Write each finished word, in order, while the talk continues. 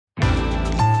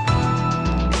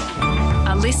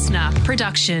listener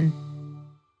production.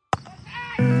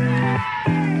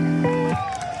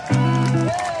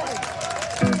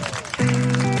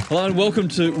 Hello and welcome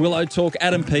to Willow Talk.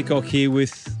 Adam Peacock here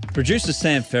with producer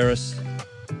Sam Ferris.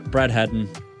 Brad Haddon,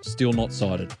 still not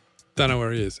sighted. Don't know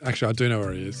where he is. Actually, I do know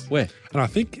where he is. Where? And I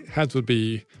think Hads would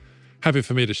be happy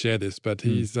for me to share this, but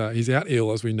he's out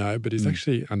ill, as we know, but he's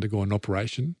actually undergone an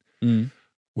operation.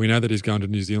 We know that he's going to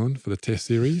New Zealand for the Test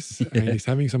series, and he's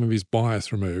having some of his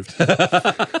bias removed.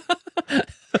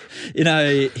 In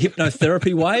a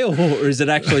hypnotherapy way, or is it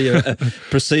actually a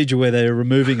procedure where they're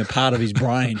removing a part of his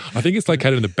brain? I think it's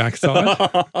located in the backside.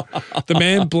 The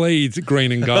man bleeds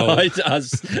green and gold. He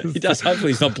does. He does.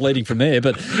 Hopefully he's not bleeding from there,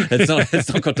 but it's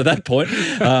not got to that point.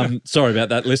 Sorry about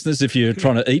that, listeners, if you're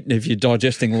trying to eat and if you're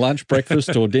digesting lunch,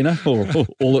 breakfast or dinner or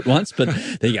all at once. But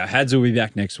there you go. Hads will be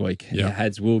back next week. Yeah.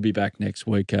 Hads will be back next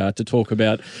week to talk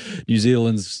about New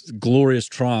Zealand's glorious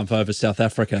triumph over South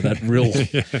Africa, that real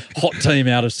hot team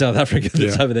out of South Africa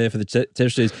that's over there for the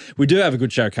Test series. We do have a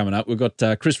good show coming up. We've got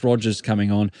Chris Rogers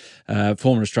coming on,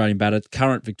 former Australian batter,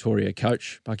 current Victoria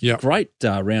coach. Great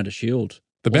round of Shield.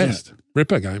 The best.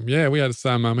 Ripper game. Yeah, we had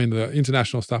some, the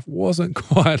international stuff wasn't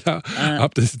quite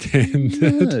up to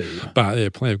standard. No. But yeah,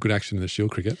 plenty of good action in the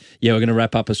Shield cricket. Yeah, we're going to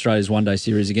wrap up Australia's one-day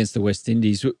series against the West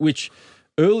Indies, which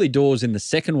early doors in the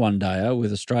second one-dayer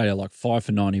with Australia like 5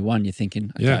 for 91, you're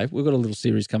thinking, okay, we've got a little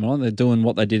series coming on. They're doing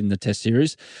what they did in the Test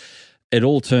series. It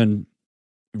all turned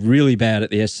really bad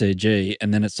at the SCG,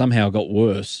 and then it somehow got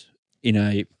worse in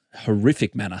a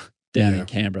horrific manner down in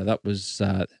Canberra. That was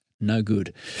no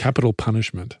good. Capital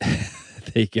punishment.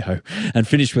 There you go. And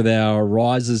finish with our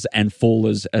risers and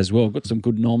fallers as well. Got some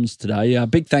good noms today.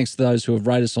 Big thanks to those who have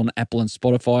rated us on Apple and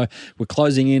Spotify. We're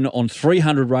closing in on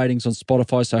 300 ratings on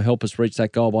Spotify, so help us reach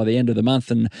that goal by the end of the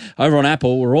month. And over on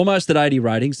Apple, we're almost at 80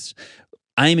 ratings,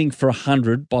 aiming for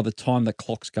 100 by the time the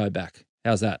clocks go back.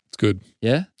 How's that? It's good.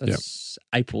 Yeah? That's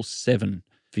April 7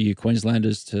 for you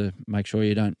Queenslanders, to make sure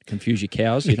you don't confuse your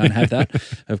cows. You don't have that,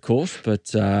 of course.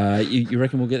 But you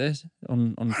reckon we'll get there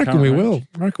on I reckon we will.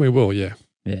 I reckon we will, yeah.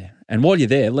 Yeah. And while you're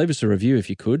there, leave us a review if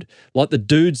you could. Like the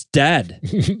dude's dad.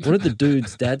 What did the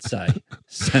dude's dad say,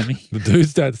 Sammy? The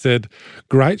dude's dad said,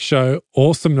 "Great show,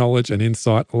 awesome knowledge and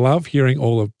insight. Love hearing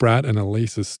all of Brad and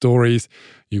Elisa's stories.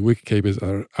 You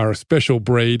wicketkeepers are a special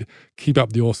breed. Keep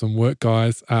up the awesome work,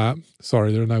 guys."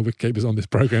 Sorry, there are no wicketkeepers on this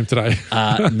program today.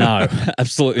 No,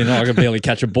 absolutely not. I can barely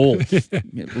catch a ball,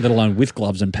 let alone with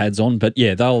gloves and pads on. But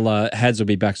yeah, Hads will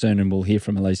be back soon, and we'll hear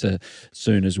from Elisa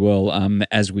soon as well.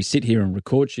 As we sit here and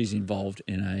record, she's involved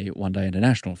in a one-day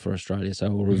international for Australia, so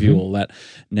we'll review all that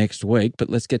next week. But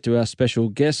let's get to our special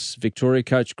guest, Victoria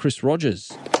coach Chris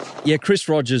Rogers. Yeah, Chris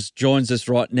Rogers joins us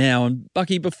right now. And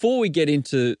Bucky, before we get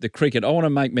into the cricket, I want to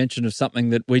make mention of something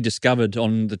that we discovered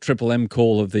on the Triple M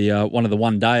call of the one of the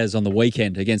one-dayers on the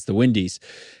weekend against the Windies.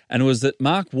 And it was that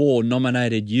Mark Waugh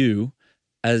nominated you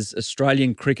as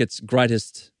Australian cricket's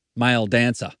greatest male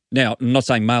dancer. Now, I'm not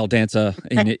saying male dancer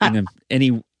in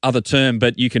any other term,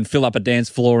 but you can fill up a dance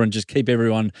floor and just keep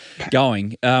everyone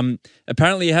going.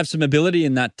 Apparently you have some ability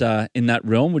in that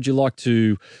realm. Would you like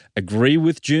to agree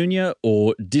with Junior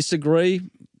or disagree?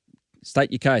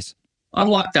 State your case. I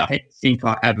like to think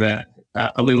I have a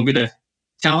little bit of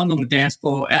talent on the dance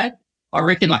floor. I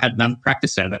reckon I had none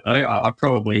practice at it. I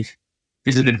probably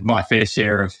visited my fair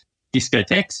share of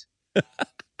discotheques.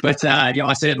 But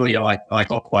I certainly I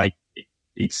got quite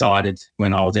excited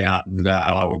when I was out, and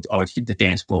I would hit the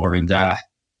dance floor, and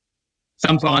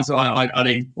sometimes I'd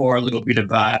even pour a little bit of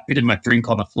my drink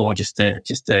on the floor just to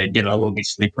get it a little bit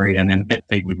slippery, and then that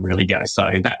feet would really go.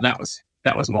 So that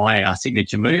was my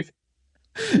signature move.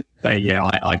 So yeah,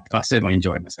 I certainly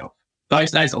enjoyed myself.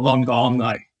 Those days are long gone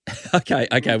though. Okay.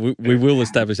 We will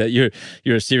establish that you're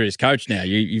a serious coach now.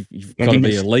 You've got to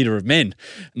be a leader of men,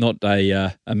 not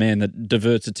a man that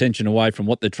diverts attention away from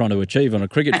what they're trying to achieve on a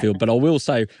cricket field. But I will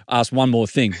ask one more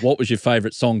thing. What was your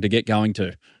favourite song to get going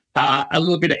to? A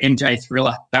little bit of MJ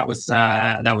Thriller. That was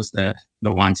the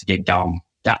one to get going.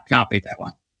 Can't beat that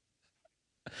one.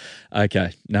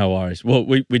 Okay, no worries. Well,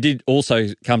 we did also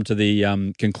come to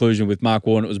the conclusion with Mark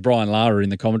Waugh, and it was Brian Lara in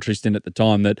the commentary stint at the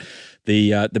time, that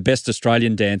the best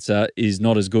Australian dancer is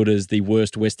not as good as the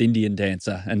worst West Indian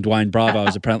dancer, and Dwayne Bravo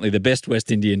is apparently the best West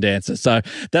Indian dancer. So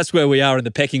that's where we are in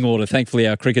the pecking order. Thankfully,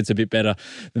 our cricket's a bit better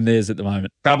than theirs at the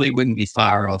moment. Probably wouldn't be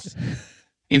far off.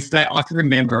 In fact, I can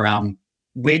remember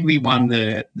when we won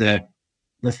the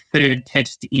third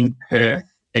test in Perth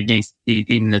in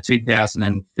the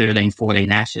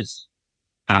 2013-14 Ashes,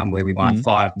 where we won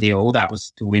 5-0. That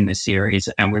was to win the series.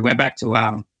 And we went back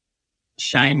to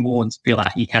Shane Warne's villa.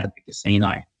 He had a big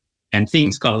casino. and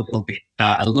things got a little bit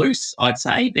loose, I'd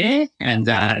say, there. And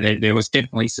there was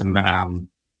definitely some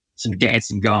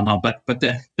dancing going on. But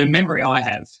the memory I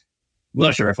have, I'm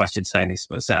not sure if I should say this,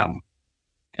 was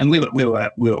and we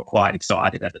were quite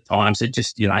excited at the time. So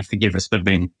just, forgive us for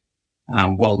being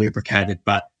well lubricated.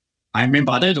 But I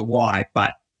remember, I don't know why,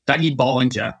 but Dougie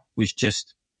Bollinger was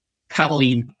just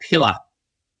cuddling pillar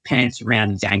pants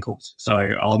around his ankles. So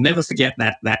I'll never forget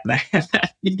that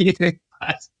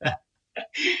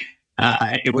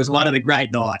it was one of the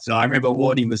great nights. I remember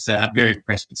Wardy was very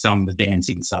impressed with some of the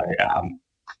dancing. So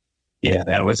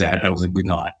that was a good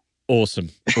night. Awesome.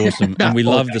 And we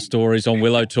love the stories on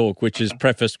Willow Talk, which is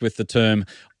prefaced with the term,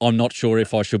 I'm not sure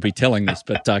if I should be telling this,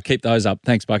 but keep those up.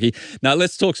 Thanks, Bucky. Now,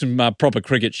 let's talk some proper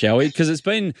cricket, shall we? Because it's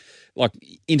been, like,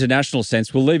 international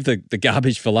sense. We'll leave the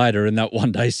garbage for later in that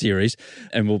one-day series,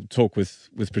 and we'll talk with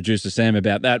producer Sam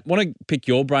about that. Want to pick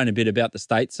your brain a bit about the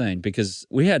state scene, because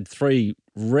we had 3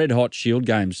 red-hot Shield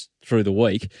games through the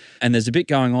week, and there's a bit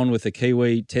going on with the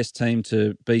Kiwi test team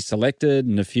to be selected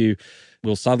and a few...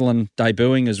 Will Sutherland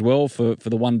debuting as well for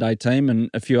the one-day team,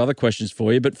 and a few other questions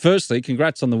for you. But firstly,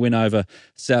 congrats on the win over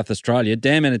South Australia.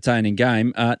 Damn entertaining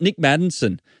game. Nick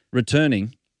Maddinson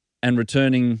returning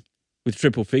with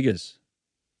triple figures.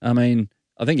 I mean,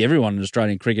 I think everyone in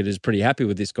Australian cricket is pretty happy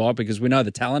with this guy because we know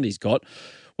the talent he's got.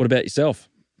 What about yourself?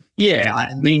 Yeah,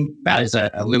 I mean, that is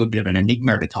a little bit of an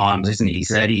enigma at times, isn't he?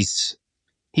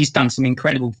 He's done some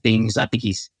incredible things. I think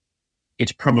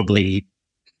it's probably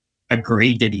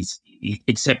agreed that he's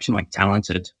exceptionally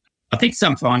talented. I think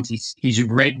sometimes he's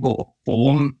red ball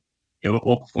form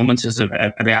or performances have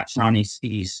outshone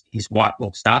his white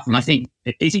ball stuff. And I think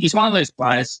he's one of those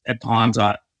players at times,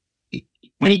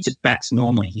 when he just bats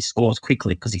normally, he scores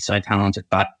quickly because he's so talented.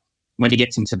 But when he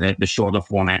gets into the shorter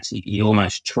formats, he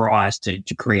almost tries to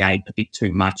create a bit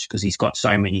too much because he's got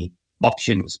so many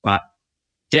options. But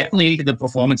definitely the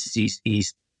performances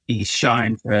he's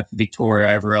shown for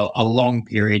Victoria over a long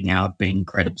period now have been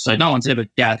incredible. So no one's ever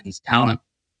doubted his talent.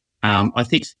 I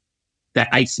think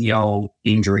that ACL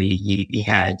injury he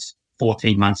had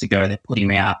 14 months ago that put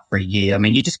him out for a year, I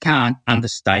mean, you just can't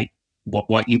understate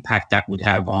what impact that would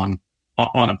have on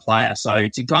a player. So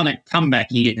to kind of come back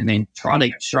here and then try to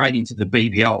get straight into the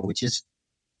BBL, which is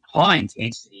high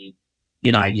intensity,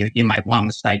 you make one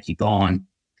mistake, you're gone.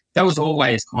 That was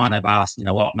always kind of asked, and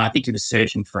I think he was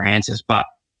searching for answers, but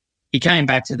he came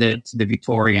back to the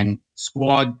Victorian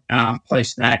squad.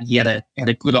 Post that, he had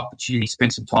a good opportunity to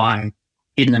spend some time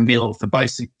in the middle for both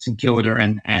St Kilda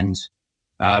and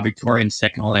Victorian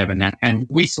second 11, and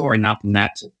we saw enough in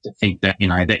that to think that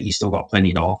that he still got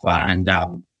plenty to offer. And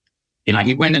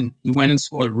he went and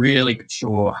scored a really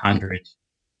mature 100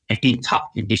 in tough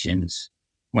conditions.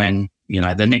 When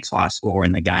the next highest score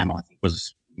in the game, I think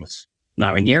was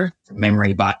nowhere near it from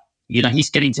memory, but he's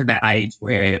getting to that age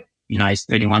where. He's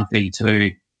 31,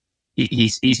 32.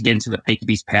 He's getting to the peak of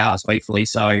his powers, hopefully.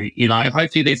 So,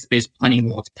 hopefully there's plenty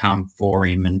more to come for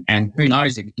him. And who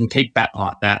knows, if he can keep batting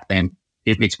like that, then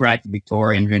if it's great for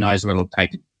Victoria, and who knows where it'll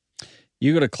take it.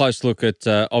 You got a close look at,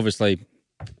 obviously,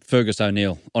 Fergus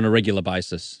O'Neill on a regular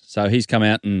basis. So he's come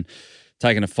out and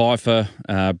taken a fifer.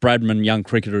 Bradman, Young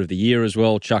Cricketer of the Year as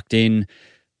well, chucked in.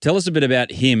 Tell us a bit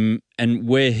about him and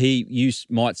where you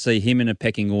might see him in a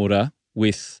pecking order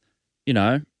with,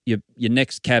 your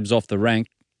next cabs off the rank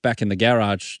back in the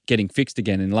garage getting fixed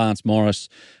again in Lance Morris.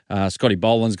 Scotty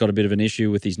Boland's got a bit of an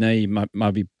issue with his knee.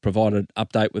 Maybe provide an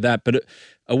update with that. But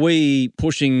are we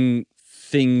pushing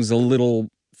things a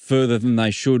little further than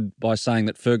they should by saying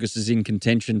that Fergus is in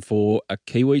contention for a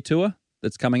Kiwi tour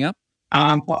that's coming up?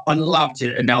 Well, I loved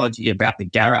your analogy about the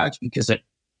garage because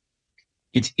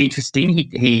it's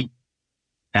interesting.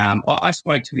 I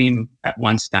spoke to him at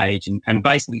one stage and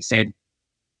basically said,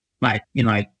 mate,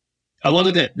 a lot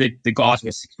of the guys who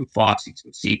are 6'5",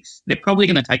 6'6", they're probably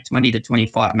going to take 20 to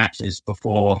 25 matches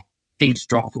before things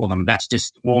drop for them. That's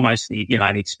just almost the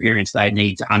experience they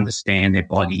need to understand their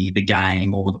body, the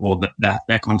game, or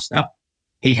that kind of stuff.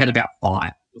 He had about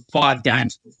 5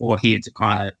 games before he had to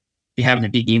kind of be having a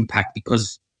big impact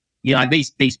because, these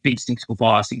big 6'5",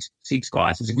 6'6"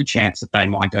 guys, there's a good chance that they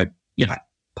might go,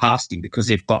 past him because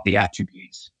they've got the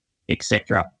attributes,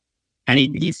 etc. And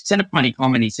he sent a funny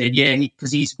comment. He said,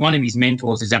 because he's one of his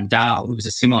mentors is Abdal, who was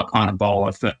a similar kind of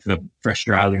bowler for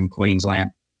Australia and Queensland.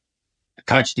 I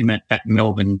coached him at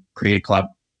Melbourne Cricket Club.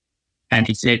 And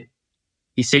he said,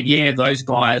 those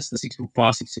guys, the 6'5",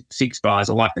 6'6" guys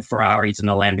are like the Ferraris and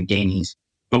the Lamborghinis,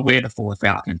 but we're the Ford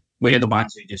Falcon. We're the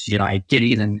ones who just, get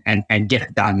in and get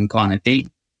it done kind of thing.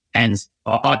 And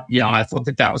I thought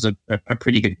that was a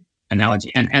pretty good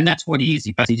analogy. And that's what he is.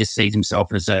 He just sees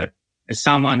himself as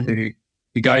someone who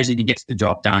who goes in and gets the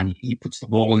job done. He puts the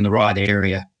ball in the right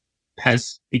area,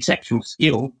 has exceptional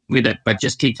skill with it, but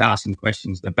just keeps asking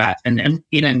questions at the bat. And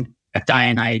in a day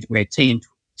and age where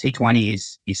T20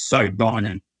 is so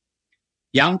dominant,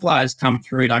 young players come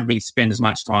through, don't really spend as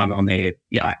much time on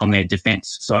their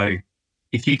defence. So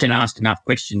if you can ask enough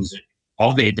questions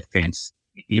of their defence,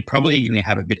 you're probably going to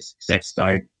have a bit of success.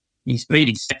 So he's been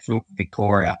exceptional for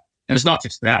Victoria. And it's not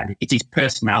just that, it's his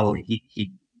personality.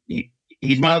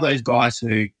 He's one of those guys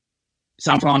who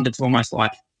sometimes it's almost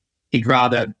like he'd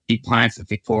rather be playing for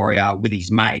Victoria with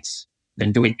his mates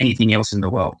than doing anything else in the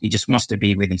world. He just wants to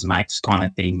be with his mates kind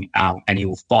of thing, and he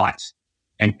will fight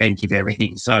and give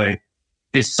everything. So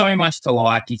there's so much to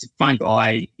like. He's a fun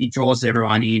guy. He draws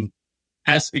everyone in.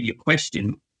 As for your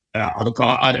question, look,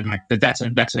 I don't know, but that's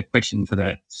a question for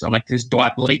the selectors. Do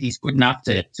I believe he's good enough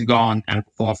to go on and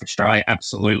perform for Australia?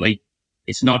 Absolutely.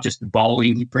 It's not just the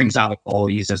bowling. He brings other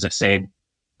qualities, as I said,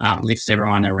 lifts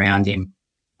everyone around him.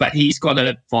 But he's got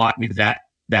to fight with that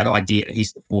idea that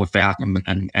he's the Ford Falcon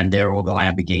and they're all the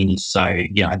Lamborghinis. So,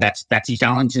 that's his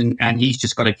challenge, and he's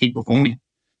just got to keep performing.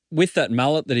 With that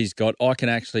mullet that he's got, I can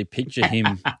actually picture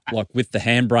him like with the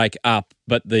handbrake up,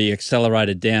 but the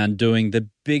accelerator down, doing the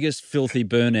biggest filthy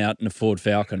burnout in a Ford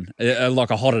Falcon,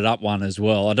 like a hotted up one as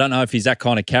well. I don't know if he's that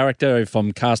kind of character, if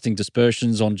I'm casting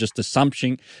dispersions on just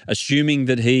assuming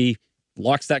that he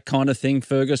likes that kind of thing,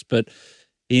 Fergus, but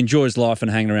he enjoys life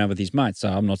and hanging around with his mates.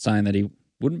 So I'm not saying that he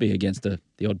wouldn't be against the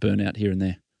odd burnout here and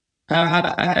there.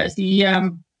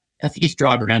 I think he's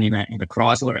driving around in a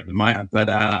Chrysler at the moment, but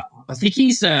I think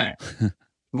he's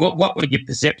what would your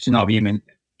perception of him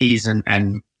is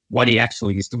and what he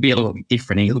actually is to be a little bit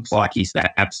different. He looks like he's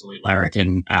that absolute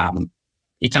larrikin.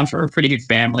 He comes from a pretty good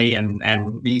family and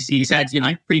he's had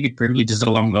pretty good privileges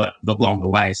along the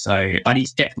way. So, but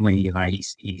he's definitely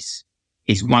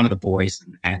he's one of the boys,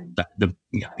 and the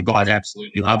guys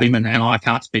absolutely love him, and I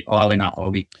can't speak highly enough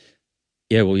of him.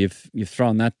 Yeah, well, you've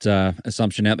thrown that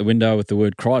assumption out the window with the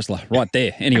word Chrysler right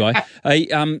there. Anyway,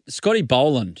 Scotty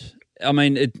Boland. I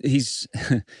mean,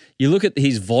 you look at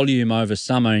his volume over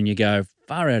summer and you go,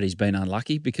 far out, he's been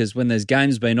unlucky, because when there's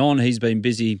games been on, he's been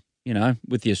busy,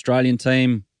 with the Australian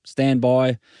team,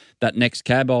 standby, that next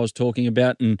cab I was talking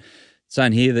about, and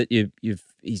saying here that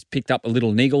he's picked up a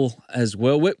little niggle as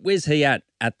well. Where's he at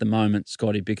the moment,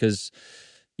 Scotty? Because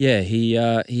yeah, he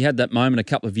had that moment a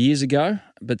couple of years ago,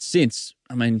 but since,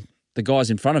 I mean, the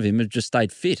guys in front of him have just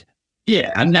stayed fit.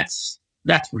 Yeah, and that's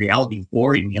reality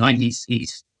for him.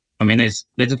 He's I mean, there's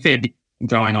a fair bit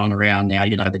going on around now.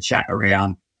 The chat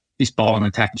around this bowling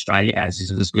attack Australia has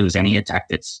is as good as any attack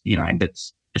that's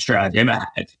Australia's ever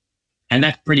had, and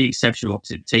that's pretty exceptional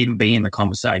to even be in the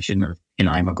conversation of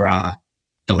McGrath,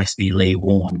 Gillespie, Lee,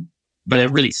 Warren. But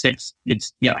it really sets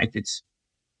it's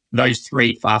those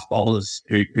three fast bowlers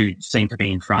who seem to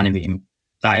be in front of him.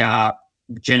 They are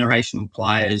generational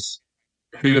players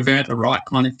who have earned the right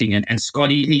kind of thing. And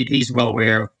Scotty, he's well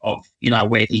aware of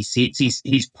where he sits.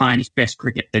 He's playing his best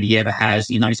cricket that he ever has.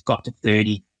 He's got to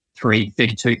 33,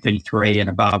 32, 33 and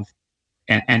above.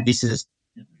 And this is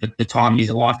the time of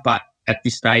his life. But at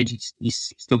this stage,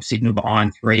 he's still sitting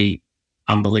behind three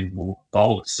unbelievable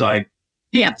bowlers. So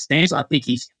he understands. I think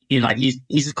he's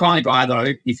the kind of guy,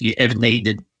 though, if you ever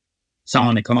needed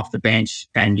someone to come off the bench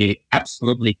and you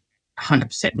absolutely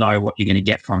 100% know what you're going to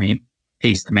get from him,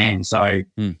 he's the man. So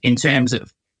in terms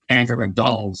of Andrew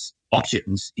McDonald's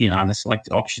options, and the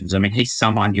selected options, I mean, he's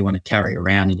someone you want to carry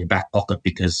around in your back pocket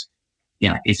because,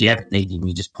 if you ever need him,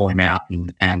 you just pull him out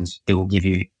and he will give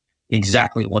you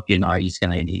exactly what he's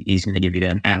going to give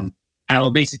you, and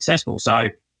it'll be successful. So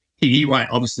he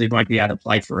obviously won't be able to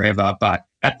play forever, but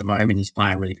at the moment he's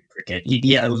playing really good cricket.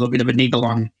 There was a bit of a niggle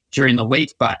on during the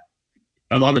week, but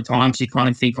a lot of times you kind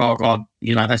of think, oh God,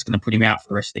 that's going to put him out for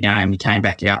the rest of the game. He came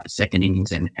back out the second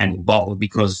innings and he bowled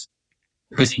because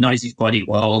he knows his body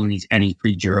well and he's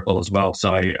pretty durable as well.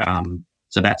 So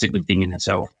that's a good thing in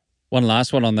itself. One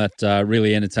last one on that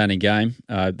really entertaining game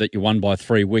that you won by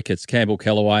 3 wickets. Campbell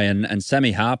Kellaway and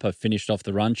Sammy Harper finished off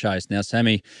the run chase. Now,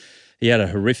 Sammy, he had a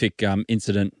horrific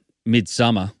incident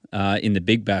midsummer in the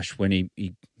Big Bash when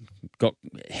he got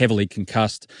heavily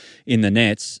concussed in the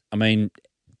nets. I mean,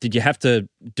 did you have to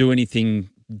do anything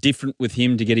different with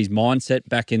him to get his mindset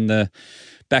back in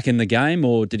the game,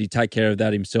 or did he take care of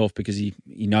that himself because he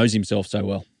knows himself so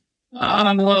well?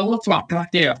 Let's not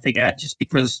back there. I think just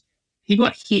because he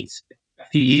got hit a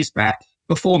few years back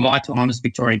before my time as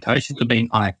Victorian coach, it would have been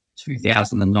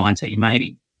 2019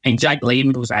 maybe. And Jake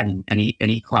Lehman was at him, and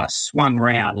he kind of swung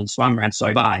round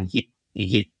so far and he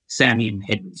hit Sammy in the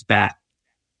head with his bat,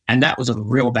 and that was a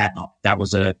real bad knock. That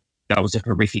was a that was a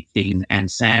horrific thing. And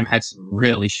Sam had some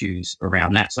real issues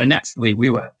around that. So naturally, we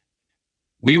were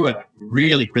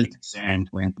really, really concerned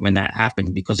when that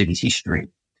happened because of his history.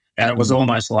 And it was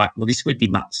almost like, well, this could be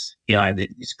months.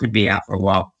 This could be out for a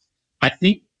while. I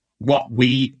think what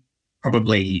we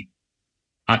probably,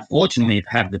 unfortunately,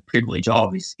 have the privilege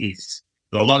of is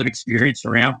a lot of experience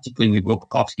around, particularly with Will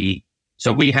Pekowski.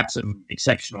 So we have some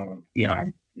exceptional,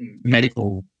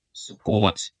 medical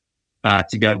support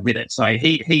to go with it. So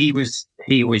he was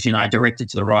directed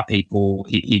to the right people.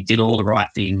 He did all the right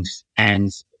things,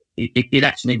 and it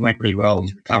actually went really well.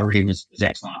 His recovery was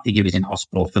excellent. I think he was in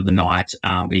hospital for the night.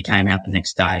 He came out the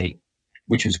next day,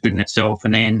 which was good in itself.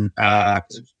 And then it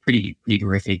was pretty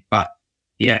horrific. But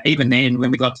yeah, even then,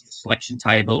 when we got to the selection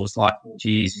table, it was like,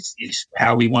 geez, is this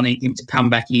how we wanted him to come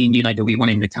back in? Do we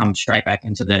want him to come straight back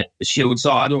into the Shield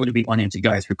side, or do we want him to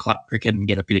go through club cricket and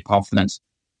get a bit of confidence?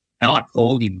 And I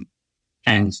called him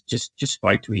and just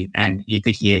spoke to him, and you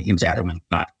could hear him adamant,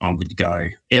 but I'm good to go.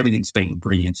 Everything's been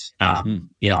brilliant. I'm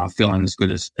feeling as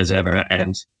good as ever.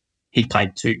 And he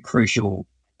played 2 crucial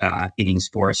innings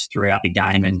for us throughout the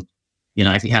game. And,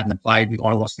 if he hadn't played, we might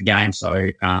have lost the game.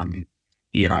 So,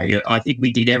 I think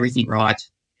we did everything right.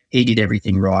 He did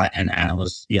everything right. And it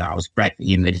was great for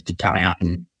him that he could come out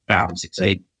and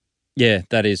succeed. Yeah,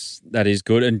 that is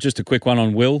good. And just a quick one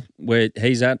on Will, where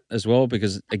he's at as well,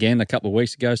 because, again, a couple of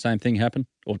weeks ago, same thing happened.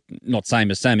 Or not same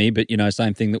as Sammy, but,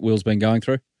 same thing that Will's been going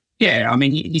through. Yeah, I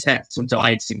mean, he's had some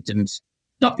delayed symptoms.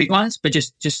 Not big ones, but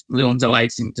just little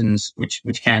delayed symptoms, which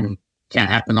can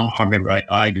happen. I remember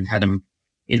I even had him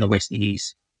in the West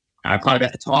Indies. Kind of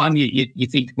at the time, you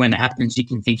think when it happens, you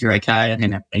can think you're okay. And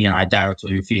then, a day or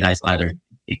two, a few days later,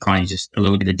 it kind of just a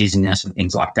little bit of dizziness and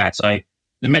things like that. So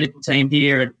the medical team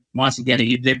here, once again,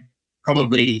 they're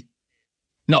probably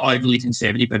not overly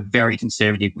conservative, but very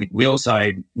conservative with Will.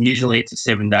 So usually it's a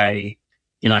 7-day,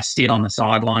 sit on the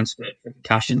sidelines for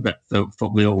concussion, but for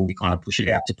Will, we kind of push it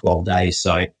out to 12 days.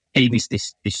 So he missed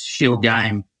this Shield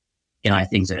game.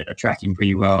 Things are tracking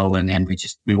pretty well, and then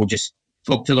we will just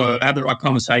look to have the right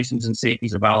conversations and see if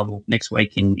he's available next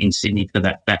week in Sydney for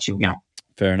that Shield game.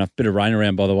 Fair enough. Bit of rain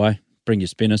around, by the way. Bring your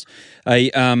spinners. Hey,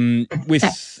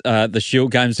 with the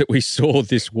Shield games that we saw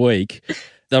this week,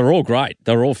 they were all great.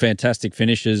 They were all fantastic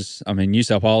finishes. I mean, New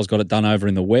South Wales got it done over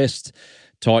in the West.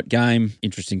 Tight game.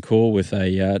 Interesting call with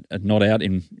a not out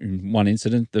in one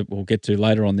incident that we'll get to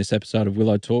later on this episode of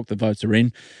Willow Talk. The votes are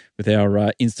in with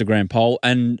our Instagram poll.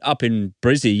 And up in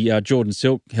Brizzy, Jordan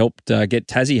Silk helped get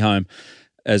Tassie home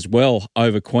as well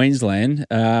over Queensland.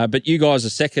 But you guys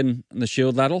are second in the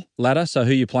Shield ladder. So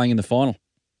who are you playing in the final?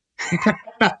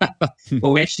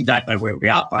 Well, we actually don't know where we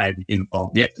are playing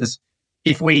involved yet, because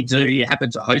if we do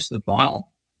happen to host the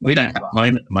final, we don't have a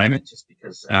home at the moment just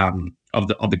because of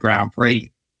the Grand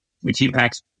Prix, which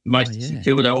impacts most of St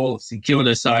Kilda, all of St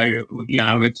Kilda. So,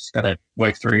 we've just got to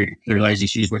work through those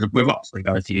issues. We've obviously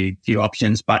got a few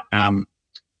options, but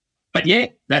yeah,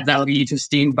 that'll be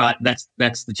interesting. But that's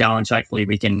the challenge. Hopefully,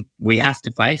 we have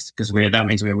to face, because that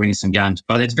means we're winning some games.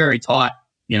 But it's very tight.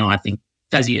 I think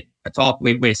Tassie at the top,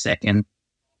 we're second.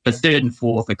 But third and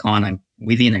fourth are kind of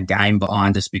within a game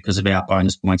behind us because of our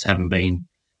bonus points haven't been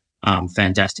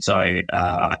fantastic. So,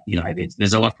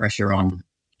 there's a lot of pressure on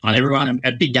everyone.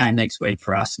 A big game next week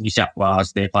for us. New South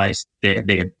Wales, they're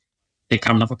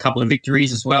coming off a couple of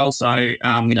victories as well. So,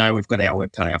 we've got our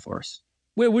work cut out for us.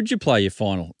 Where would you play your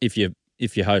final if you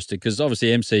hosted? Because obviously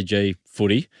MCG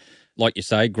footy, like you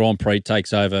say, Grand Prix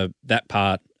takes over that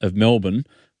part of Melbourne.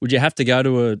 Would you have to go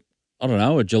to a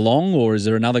Geelong, or is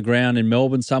there another ground in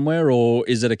Melbourne somewhere, or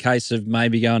is it a case of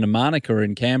maybe going to Manuka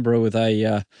in Canberra with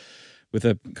a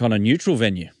kind of neutral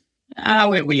venue?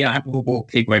 We'll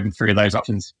keep working through those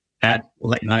options. We'll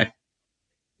let you know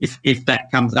if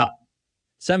that comes up.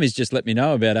 Sammy's just let me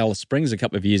know about Alice Springs a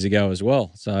couple of years ago as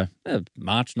well. So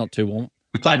March, not too warm.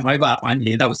 We played Hobart one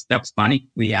year. That was funny.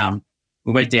 We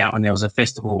went out when there was a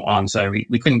festival on, so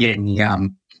we couldn't get any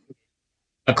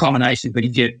accommodation. But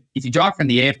if you drive from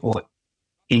the airport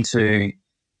into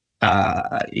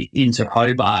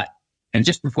Hobart, and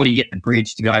just before you get the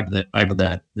bridge to go over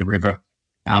the river,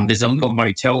 there's a little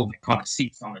motel that kind of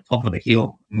sits on the top of the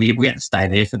hill. We had to stay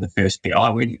there for the first bit. I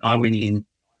went in.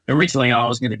 Originally, I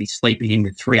was going to be sleeping in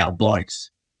with 3 other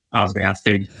blokes. I was about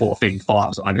 34,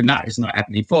 35. So I go, no, it's not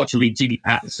happening. Fortunately, Jimmy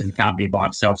Patterson can't be by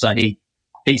himself, so he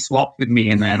swapped with me,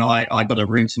 and then I got a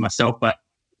room to myself. But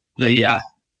the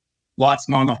lights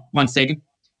went on 1 second.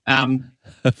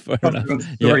 Fair enough.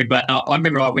 Story, but I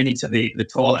remember I went into the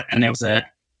toilet, and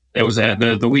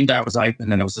the window was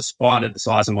open, and there was a spider the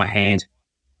size of my hand.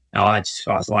 And I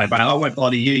was like, I won't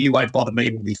bother you. You won't bother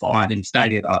me. We'll be fine. And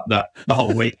stayed there the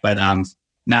whole week. But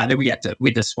no, then we had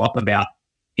to swap about.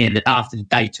 And after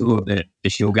day 2 of the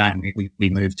Shield game, we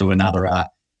moved to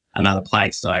another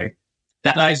place. So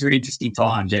those were interesting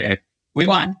times. Yeah, we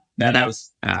won. No, that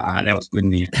was good in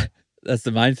the end. That's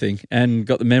the main thing, and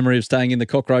got the memory of staying in the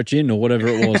Cockroach Inn or whatever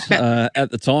it was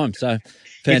at the time. So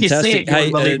fantastic. If you see it, you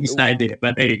won't believe me stayed there,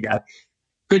 but there you go.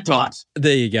 Good times.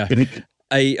 There you go.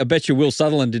 I bet you Will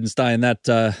Sutherland didn't stay in that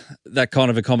kind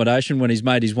of accommodation when he's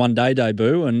made his one-day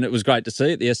debut, and it was great to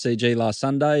see at the SCG last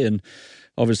Sunday, and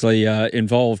obviously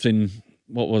involved in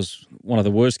what was one of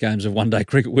the worst games of one-day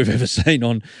cricket we've ever seen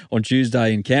on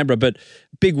Tuesday in Canberra. But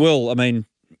Big Will, I mean,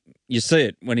 you see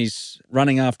it when he's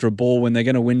running after a ball when they're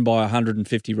going to win by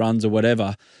 150 runs or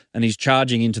whatever, and he's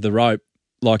charging into the rope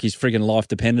like his friggin' life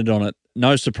depended on it.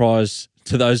 No surprise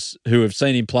to those who have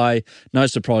seen him play. No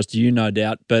surprise to you, no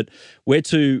doubt. But where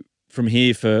to from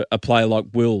here for a player like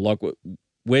Will? Like,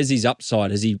 where's his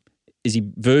upside? Is he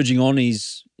verging on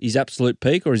his absolute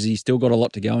peak, or has he still got a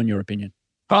lot to go, in your opinion?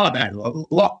 Oh, no,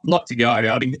 lot to go.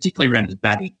 I mean, particularly around his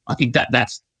batting. I think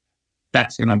that's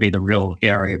going to be the real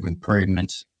area of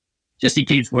improvement. Just he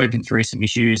keeps working through some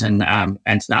issues and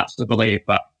starts to believe.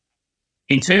 But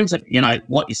in terms of,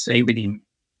 what you see with him,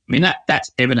 I mean, that's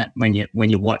evident when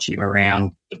you watch him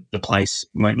around the place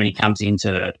when he comes in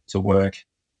to work.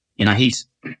 He's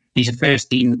a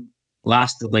first in,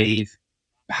 last to leave,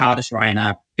 hardest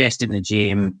runner, best in the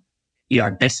gym,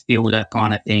 best fielder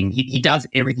kind of thing. He does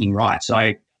everything right.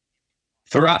 So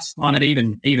for us, on it,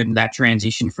 even that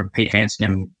transition from Pete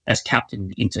Handscomb as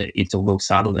captain into Will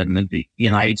Sutherland,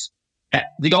 it's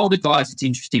the older guys. It's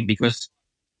interesting because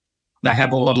they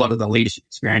have a lot of the leadership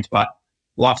experience, but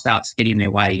life starts getting in their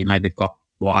way. They've got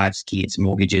wives, kids,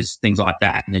 mortgages, things like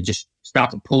that, and they just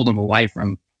start to pull them away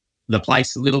from the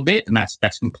place a little bit, and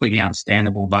that's completely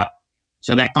understandable. But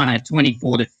so that kind of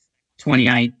 24 to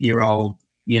 28-year-old,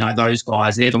 those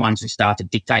guys, they're the ones who start to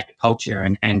dictate the culture.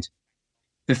 And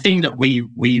the thing that we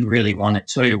really wanted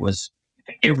too was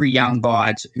every young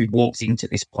guy who walks into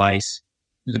this place,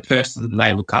 the person that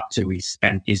they look up to is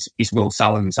Will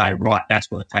Sutherland, and say, right, that's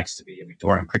what it takes to be a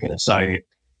Victorian cricketer. So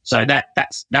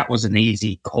that was an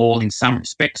easy call in some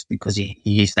respects because he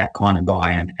is that kind of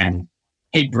guy, and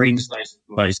he brings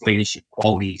those leadership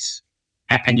qualities.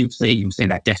 And you've seen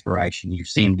that desperation. You've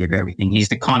seen him give everything. He's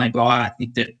the kind of guy I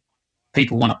think that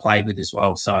people want to play with as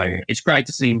well. So it's great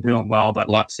to see him doing well. But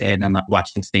like I said, and I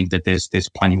just think that there's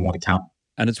plenty more to come.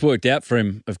 And it's worked out for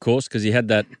him, of course, because he had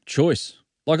that choice.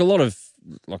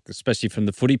 Especially from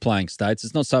the footy playing states,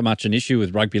 it's not so much an issue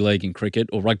with rugby league in cricket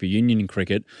or rugby union in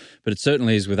cricket, but it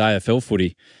certainly is with AFL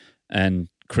footy and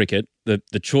cricket,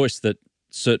 the choice that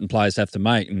certain players have to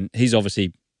make. And he's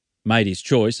obviously made his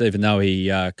choice, even though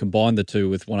he combined the two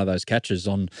with one of those catches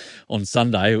on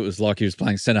Sunday. It was like he was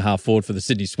playing centre half forward for the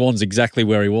Sydney Swans, exactly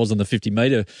where he was on the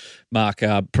 50-metre mark,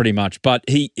 pretty much. But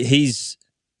he's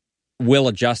well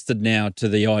adjusted now to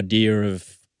the idea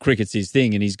of cricket's his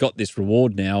thing, and he's got this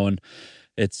reward now, and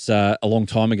it's a long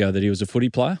time ago that he was a footy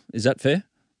player. Is that fair?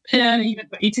 Yeah,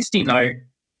 interesting though.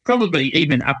 Probably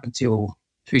even up until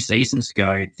 2 seasons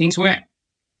ago, things weren't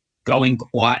going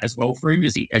quite as well for him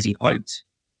as he hoped.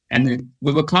 And then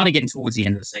we were kind of getting towards the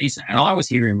end of the season, and I was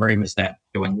hearing rumours that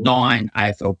there were 9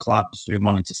 AFL clubs who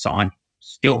wanted to sign.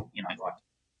 Still, he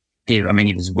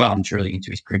was well and truly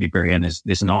into his cricket career, and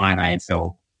there's 9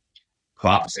 AFL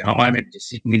clubs. And I remember just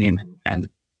sitting with him and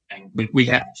we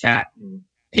had a chat.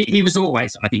 He was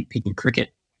always, I think, picking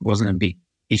cricket wasn't a big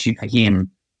issue for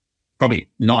him. Probably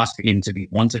nice for him to be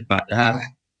wanted, but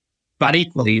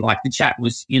equally, like the chat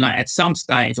was, at some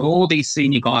stage, all these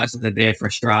senior guys that are there for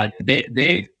Australia,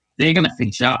 they're going to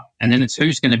finish up, and then it's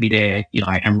who's going to be there,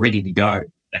 and ready to go,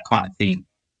 that kind of thing.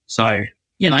 So,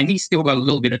 he's still got a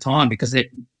little bit of time because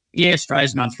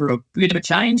Australia's gone through a bit of a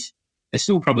change. There's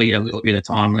still probably a little bit of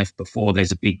time left before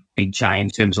there's a big change in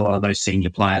terms of a lot of those senior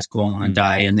players going on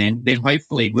day. And then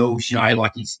hopefully Will show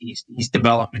like his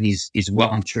development is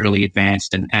well and truly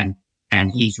advanced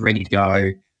and he's ready to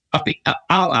go. I think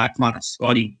kind of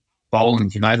Scotty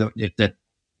Boland, that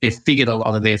they've figured a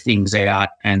lot of their things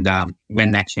out, and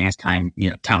when that chance comes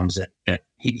that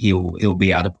he'll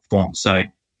be able to perform. So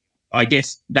I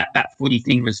guess that footy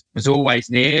thing was always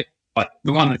there. But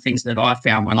one of the things that I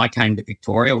found when I came to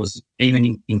Victoria was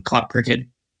even in club cricket,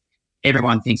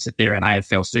 everyone thinks that they're an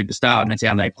AFL superstar, and that's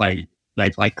how they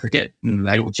play cricket. And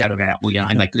they all chat about,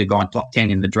 and they could have gone top 10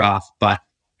 in the draft. But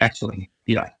actually,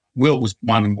 Will was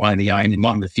one of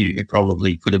the few who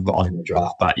probably could have gone in the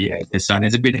draft. But there's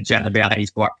a bit of chat about how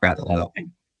he's quite proud of that, I think.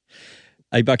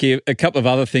 Hey, Bucky, a couple of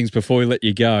other things before we let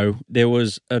you go. There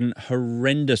was an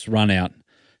horrendous run out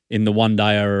in the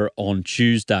one-dayer on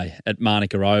Tuesday at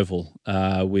Manuka Oval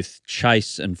with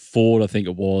Chase and Ford, I think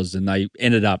it was, and they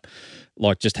ended up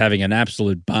like just having an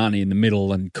absolute barney in the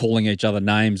middle and calling each other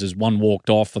names as one walked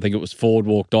off. I think it was Ford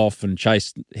walked off and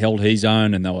Chase held his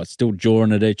own, and they were still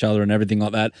jawing at each other and everything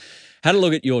like that. Had a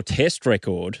look at your test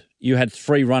record. You had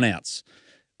 3 runouts.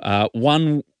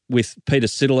 One with Peter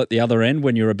Siddle at the other end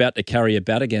when you were about to carry a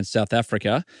bat against South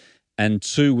Africa, and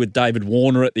 2 with David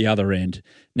Warner at the other end.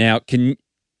 Now,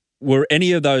 were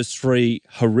any of those 3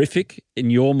 horrific in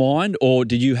your mind, or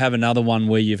did you have another one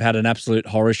where you've had an absolute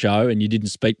horror show and you didn't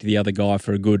speak to the other guy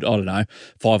for a good,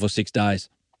 5 or 6 days?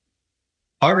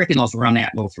 I reckon I was run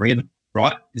out all 3 of them,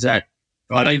 right?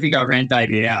 I don't think I ran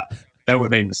Davey out. That would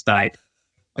have been a mistake.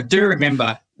 I do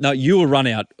remember. No, you were run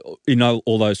out in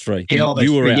all those 3. You were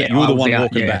out. Yeah, you were the one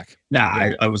walking back.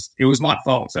 No, it was my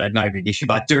fault, so I had no big issue.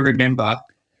 But I do remember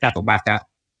Tafelbacker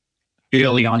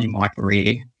early on in my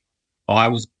career. I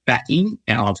was backing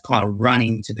and I was kind of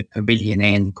running to the pavilion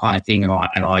end kind of thing, and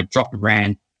I dropped and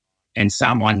ran, and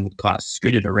someone kind of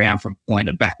scooted around from point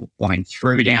to back point,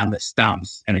 threw down the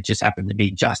stumps, and it just happened to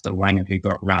be Justin Langer who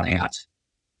got run out.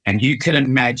 And you can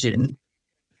imagine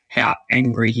how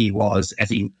angry he was as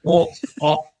he walked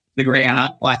off the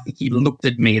ground. I think he looked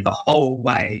at me the whole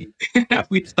way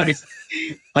with those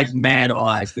like mad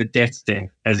eyes, the death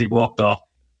stare as he walked off.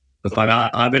 It's like,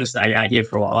 I better stay out here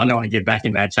for a while. I don't want to get back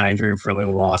in that change room for a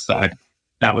little while. So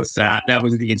that was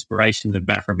the inspiration to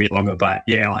bat for a bit longer. But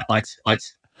yeah,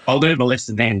 I'll learn a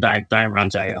lesson then. Don't run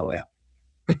JL out.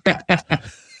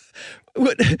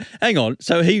 Hang on.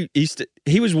 So he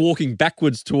was walking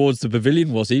backwards towards the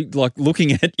pavilion, was he? Like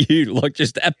looking at you, like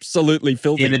just absolutely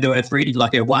filthy. Yeah, to do a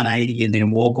 180 and then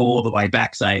walk all the way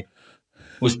back. So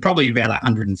it was probably about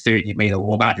 130 metre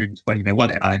walk, 120 metre,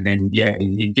 whatever. And then, yeah,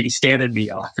 he stared at me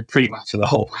for pretty much the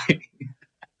whole way.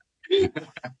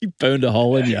 He burned a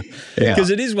hole in you.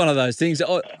 Because it is one of those things.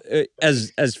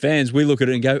 As fans, we look at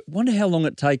it and go, wonder how long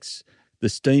it takes the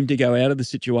steam to go out of the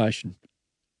situation.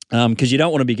 Because you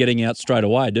don't want to be getting out straight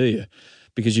away, do you?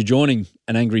 Because you're joining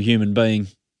an angry human being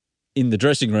in the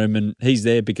dressing room and he's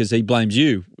there because he blames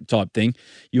you type thing.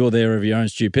 You're there of your own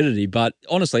stupidity. But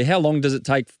honestly, how long does it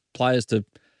take players to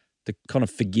kind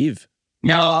of forgive?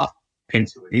 No,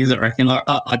 depends who it is, I reckon.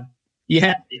 I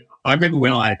remember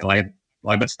when I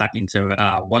got stuck into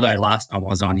Watto last time I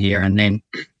was on here, and then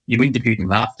you interviewed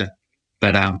him after.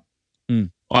 But I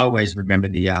always remember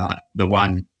the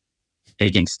one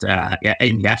against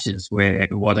in the Ashes where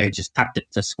Watto just tucked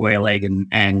it to square leg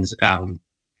and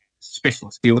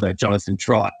specialist fielder Jonathan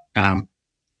Trott.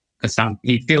 Because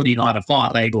he'd fielded either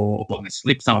flight leg or a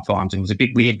slip sometimes. It was a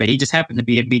bit weird, but he just happened to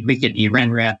be a big wicket. He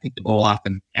ran around, picked the ball up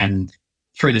and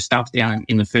threw the stumps down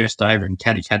in the first over, and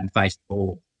Kadich hadn't faced the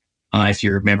ball. I don't know if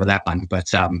you remember that one,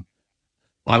 but I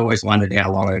always wondered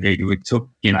how long it took,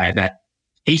 that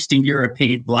Eastern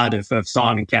European blood of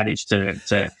Simon Kadich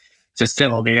to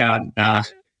settle down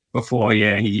before,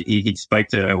 he spoke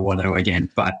to Watto again.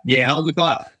 But, yeah, look,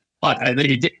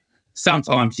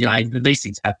 sometimes, these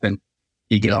things happen.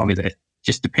 You get on with it.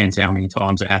 Just depends how many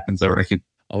times it happens, I reckon.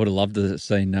 I would have loved to have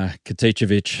seen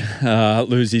Katicevic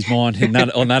lose his mind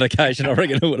on that occasion. I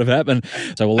reckon it would have happened.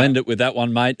 So we'll end it with that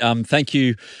one, mate. Thank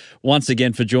you once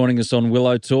again for joining us on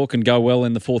Willow Talk, and go well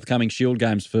in the forthcoming Shield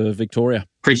games for Victoria.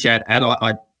 Appreciate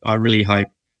it. I really hope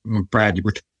Brad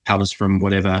recovers from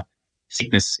whatever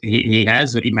sickness he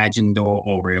has, imagined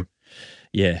or real.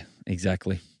 Yeah,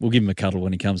 exactly. We'll give him a cuddle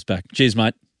when he comes back. Cheers,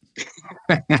 mate.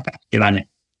 Good on it.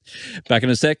 Back in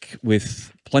a sec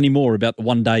with plenty more about the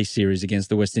one-day series against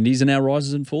the West Indies and our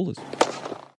risers and fallers.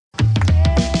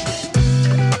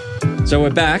 So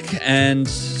we're back, and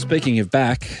speaking of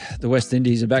back, the West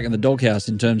Indies are back in the doghouse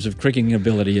in terms of cricketing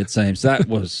ability, it seems. That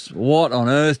was, what on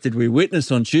earth did we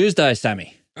witness on Tuesday,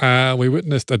 Sammy? We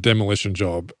witnessed a demolition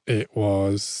job. It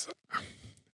was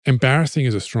embarrassing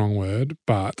is a strong word,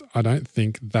 but I don't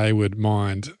think they would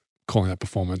mind calling that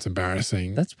performance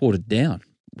embarrassing. That's watered down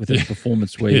with a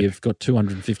performance where you've got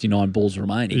 259 balls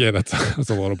remaining. Yeah, that's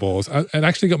a lot of balls. It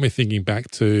actually got me thinking back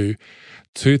to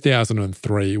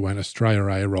 2003 when Australia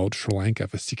A rolled Sri Lanka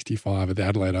for 65 at the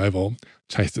Adelaide Oval,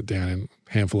 chased it down in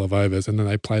a handful of overs, and then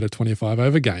they played a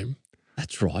 25-over game.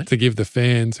 That's right. To give the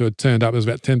fans who had turned up, there was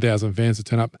about 10,000 fans to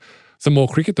turn up, some more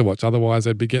cricket to watch. Otherwise,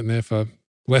 they'd be getting there for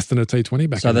less than a T20 back in those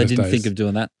days. So they didn't think of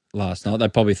doing that last night. They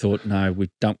probably thought, no, we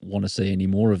don't want to see any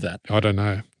more of that. I don't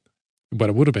know. But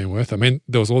it would have been worth it. I mean,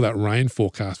 there was all that rain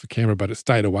forecast for Canberra, but it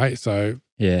stayed away. So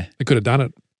yeah, they could have done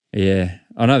it. Yeah.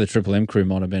 I know the Triple M crew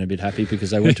might have been a bit happy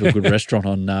because they went to a good restaurant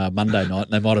on Monday night,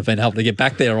 and they might have been able to get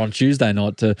back there on Tuesday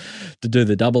night to do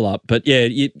the double up. But yeah,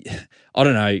 I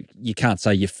don't know. You can't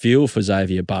say you feel for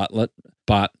Xavier Bartlett,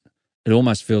 but it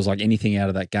almost feels like anything out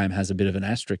of that game has a bit of an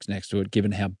asterisk next to it,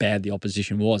 given how bad the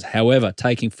opposition was. However,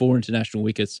 taking 4 international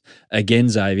wickets again,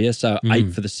 Xavier, so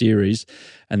 8 for the series,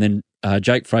 and then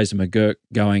Jake Fraser-McGurk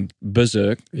going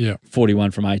berserk, 41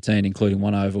 from 18, including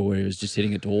 1 over where he was just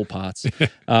hitting it to all parts.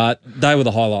 They were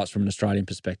the highlights from an Australian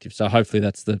perspective. So hopefully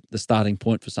that's the starting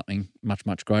point for something much,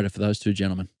 much greater for those two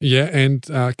gentlemen. Yeah, and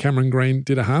Cameron Green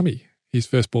did a harmy. His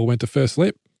first ball went to first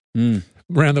slip.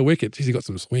 Around the wicket. Geez, he got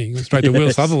some swing. Straight to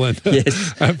Will Sutherland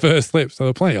at first slip. So there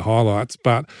were plenty of highlights.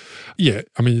 But, yeah,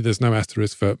 I mean, there's no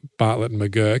asterisk for Bartlett and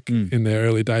McGurk in their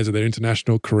early days of their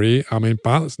international career. I mean,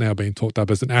 Bartlett's now being talked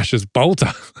up as an Ashes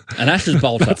bolter. An Ashes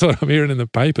bolter. That's what I'm hearing in the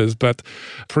papers. But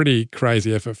pretty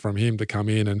crazy effort from him to come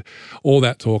in. And all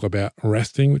that talk about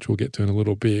resting, which we'll get to in a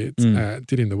little bit,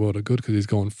 did him the world of good because he's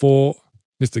gone 4,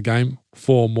 missed a game,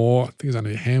 4 more. I think there's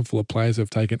only a handful of players who have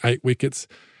taken 8 wickets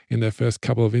in their first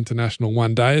couple of international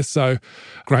one-days. So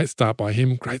great start by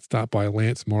him, great start by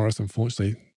Lance Morris.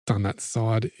 Unfortunately, done that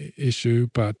side issue.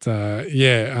 But,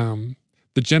 the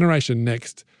generation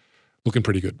next looking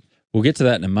pretty good. We'll get to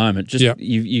that in a moment. Just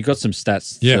you got some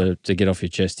stats to get off your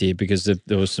chest here because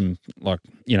there was some,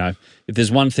 if there's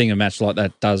one thing a match like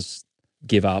that does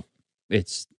give up,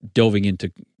 it's delving into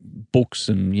books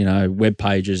and, web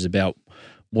pages about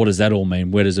what does that all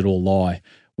mean? Where does it all lie?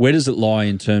 Where does it lie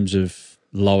in terms of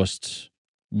lowest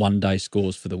one-day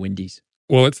scores for the Windies?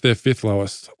 Well, it's their 5th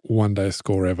lowest one-day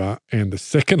score ever and the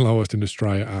 2nd lowest in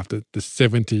Australia after the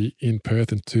 70 in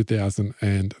Perth in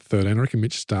 2013. I reckon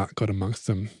Mitch Stark got amongst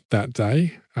them that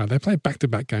day. They played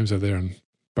back-to-back games over there and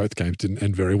both games didn't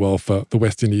end very well for the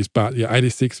West Indies. But,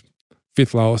 86,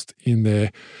 5th lowest in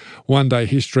their one-day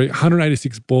history.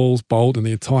 186 balls bowled in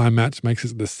the entire match makes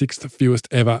it the 6th fewest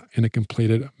ever in a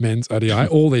completed men's ODI.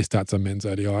 All these stats are men's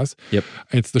ODIs. Yep.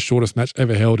 It's the shortest match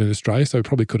ever held in Australia, so we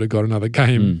probably could have got another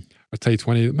game, a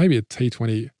T20, maybe a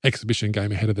T20 exhibition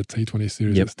game ahead of the T20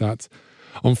 series that starts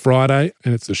on Friday.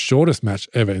 And it's the shortest match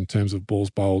ever in terms of balls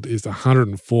bowled is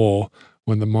 104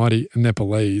 when the mighty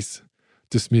Nepalese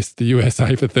dismissed the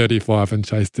USA for 35 and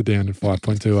chased it down in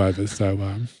 5.2 overs. So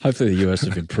hopefully the US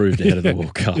have improved ahead of the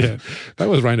World Cup. Yeah, that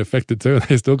was rain affected too.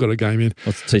 They still got a game in.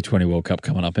 Well, it's the T20 World Cup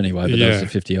coming up anyway, but that's the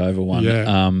 50 over one.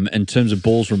 Yeah. In terms of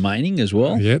balls remaining as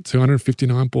well? Yeah,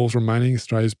 259 balls remaining.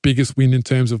 Australia's biggest win in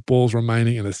terms of balls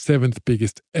remaining and the 7th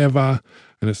biggest ever.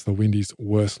 And it's the Windies'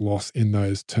 worst loss in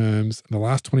those terms. In the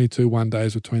last 22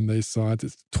 one-days between these sides,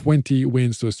 it's 20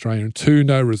 wins to Australia and 2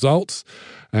 no results.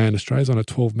 And Australia's on a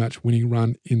 12-match winning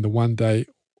run in the one-day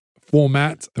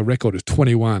format. The record is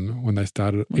 21 when they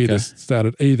started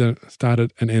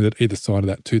and ended either side of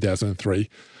that 2003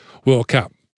 World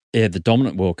Cup. Yeah, the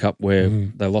dominant World Cup where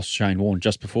they lost Shane Warne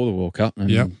just before the World Cup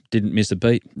and didn't miss a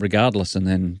beat regardless, and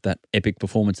then that epic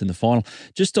performance in the final.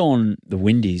 Just on the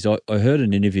Windies, I heard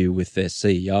an interview with their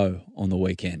CEO on the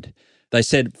weekend. They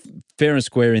said, fair and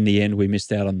square in the end, we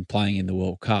missed out on playing in the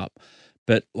World Cup,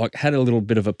 but had a little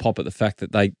bit of a pop at the fact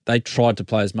that they tried to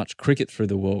play as much cricket through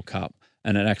the World Cup,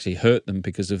 and it actually hurt them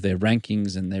because of their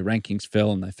rankings, and their rankings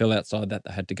fell, and they fell outside that.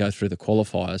 They had to go through the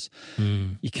qualifiers.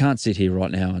 You can't sit here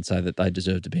right now and say that they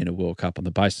deserve to be in a World Cup on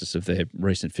the basis of their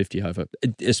recent 50 over,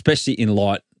 especially in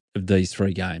light of these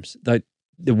 3 games. They're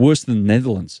worse than the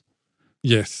Netherlands.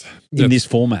 Yes. In this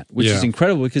format, which is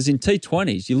incredible because in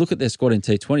T20s, you look at their squad in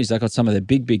T20s, they've got some of their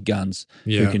big guns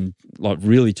who can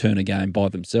really turn a game by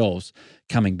themselves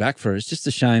coming back for it. It's just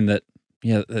a shame that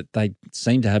that they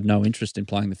seem to have no interest in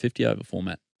playing the 50 over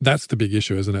format. That's the big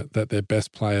issue, isn't it? That their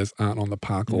best players aren't on the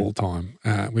park all the time.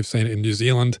 We've seen it in New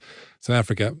Zealand, South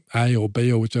Africa, A or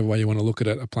B or whichever way you want to look at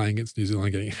it, are playing against New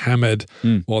Zealand, getting hammered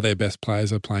while their best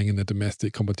players are playing in the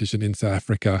domestic competition in South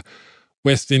Africa.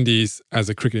 West Indies as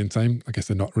a cricketing team, I guess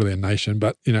they're not really a nation,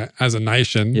 but, as a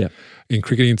nation, in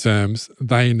cricketing terms,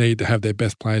 they need to have their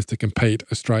best players to compete.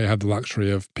 Australia have the luxury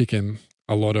of picking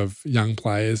a lot of young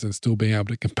players and still being able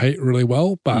to compete really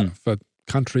well. But for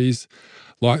countries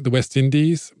like the West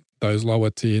Indies, those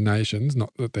lower tier nations,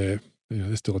 not that they're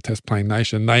still a test playing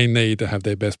nation, they need to have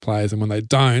their best players. And when they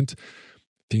don't,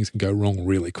 things can go wrong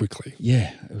really quickly.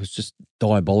 Yeah, it was just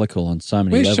diabolical on so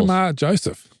many levels. Where's Shamar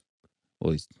Joseph?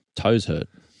 Well, his toes hurt.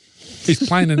 He's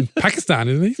playing in Pakistan,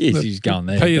 isn't he? Yes, he's going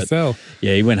there. PSL.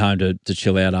 Yeah, he went home to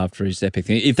chill out after his epic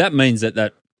thing. If that means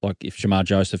that if Shamar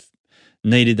Joseph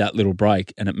needed that little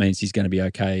break and it means he's going to be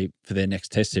okay for their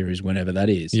next test series, whenever that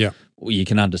is, well, you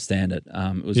can understand it.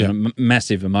 It was a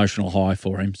massive emotional high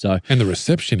for him. And the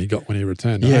reception he got when he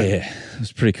returned. Yeah, it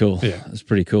was pretty cool. Yeah. It was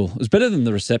pretty cool. It was better than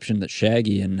the reception that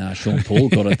Shaggy and Sean Paul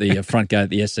got at the front gate at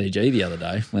the SCG the other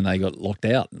day when they got locked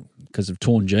out because of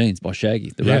torn jeans by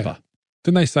Shaggy, the rapper.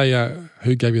 Didn't they say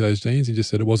who gave you those genes? You just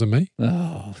said it wasn't me.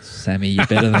 Oh, Sammy, you're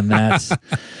better than that.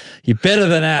 You're better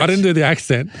than that. I didn't do the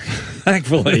accent.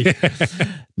 Thankfully. Yeah.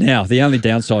 Now, the only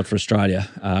downside for Australia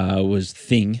was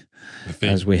Thing,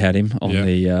 as we had him on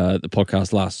the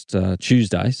podcast last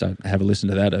Tuesday. So have a listen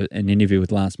to that, an interview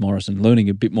with Lance Morrison, learning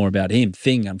a bit more about him.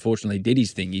 Thing, unfortunately, did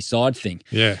his thing, his side thing.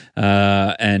 Yeah.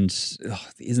 And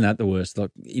isn't that the worst?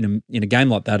 Like in a game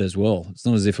like that as well, it's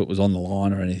not as if it was on the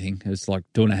line or anything. It's like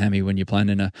doing a hammy when you're playing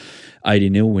in a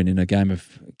 80-0 win in a game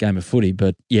of footy.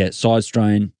 But yeah, side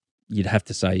strain, you'd have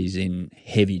to say he's in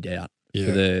heavy doubt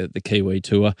for the Kiwi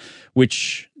tour,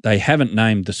 which they haven't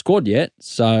named the squad yet.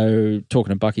 So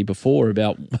talking to Bucky before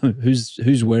about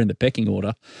who's where in the pecking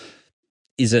order,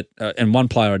 is it? And one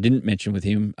player I didn't mention with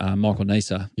him, Michael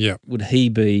Neser. Yeah, would he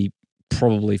be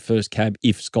probably first cab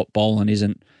if Scott Boland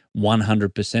isn't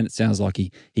 100%? It sounds like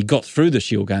he got through the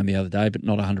Shield game the other day, but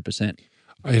not 100%.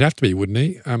 He'd have to be, wouldn't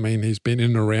he? I mean, he's been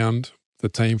in and around the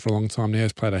team for a long time now.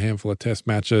 He's played a handful of test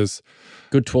matches.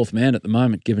 Good 12th man at the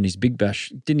moment, given his big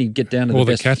bash. Didn't he get down to all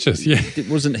the best catches? Yeah, it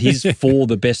wasn't his for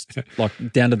the best, like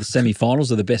down to the semi-finals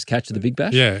of the best catch of the big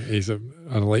bash. Yeah, he's an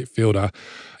elite fielder,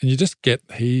 and you just get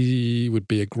he would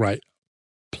be a great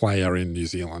player in New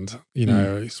Zealand. You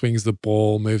know, he swings the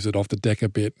ball, moves it off the deck a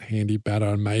bit, handy batter,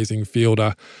 amazing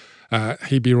fielder.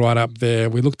 He'd be right up there.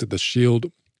 We looked at the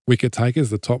Shield wicket takers,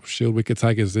 the top Shield wicket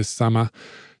takers this summer.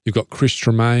 You've got Chris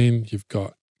Tremaine, you've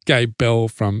got Gabe Bell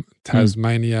from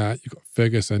Tasmania, you've got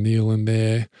Fergus O'Neill in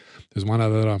there. There's one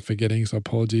other that I'm forgetting, so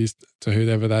apologies to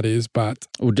whoever that is. But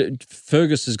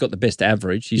Fergus has got the best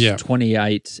average. He's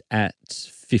 28 at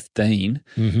 15.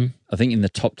 Mm-hmm. I think in the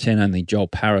top 10, only Joel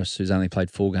Paris, who's only played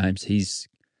 4 games, he's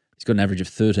got an average of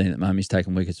 13 at the moment. He's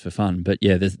taking wickets for fun. But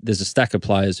yeah, there's a stack of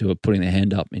players who are putting their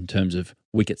hand up in terms of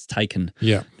wickets taken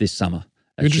this summer.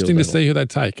 Interesting to see who they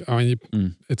take. I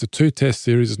mean, it's a 2-test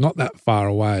series. It's not that far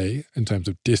away in terms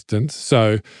of distance.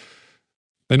 So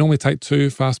they normally take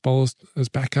 2 fast bowlers as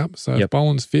backup. So if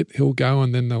Boland's fit, he'll go,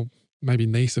 and then they'll maybe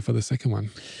Neser for the second one.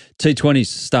 T20s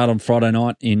start on Friday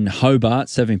night in Hobart,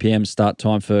 7 p.m. start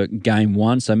time for game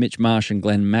 1. So Mitch Marsh and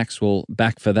Glenn Maxwell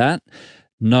back for that.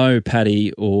 No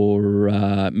Paddy or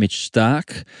Mitch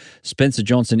Stark. Spencer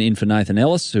Johnson in for Nathan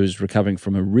Ellis, who is recovering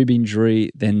from a rib injury.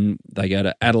 Then they go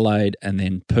to Adelaide and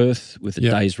then Perth with a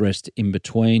day's rest in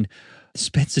between.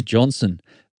 Spencer Johnson,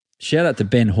 shout out to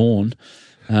Ben Horn.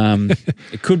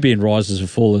 It could be in Risers or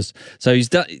Fallers. So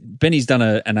Benny's done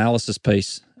an analysis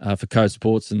piece for Code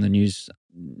Sports and the News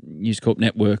Corp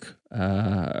network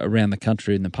around the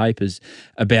country in the papers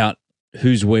about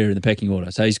who's where in the pecking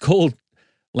order. So he's called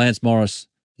Lance Morris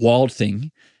Wild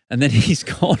Thing, and then he's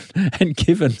gone and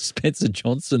given Spencer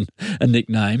Johnson a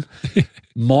nickname,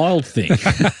 Mild Thing,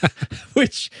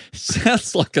 which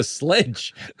sounds like a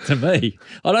sledge to me.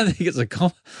 I don't think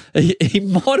it's he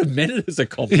might have meant it as a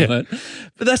compliment,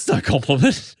 but that's no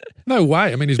compliment. No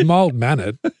way. I mean, he's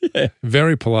mild-mannered,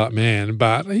 very polite man,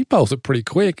 but he bowls it pretty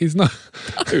quick. He's not...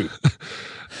 No.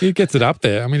 He gets it up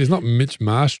there. I mean, he's not Mitch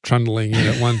Marsh trundling in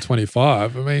at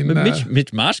 125. I mean, but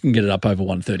Mitch Marsh can get it up over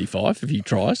 135 if he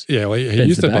tries. Yeah, well, he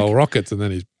used to bowl rockets, and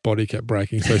then his body kept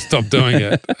breaking, so he stopped doing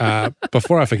it.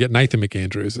 Before I forget, Nathan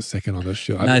McAndrew is the second on the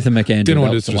show. Nathan McAndrew. Didn't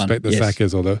want to disrespect the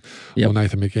Sackers or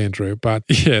Nathan McAndrew, but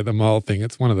yeah, the Mild Thing.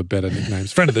 It's one of the better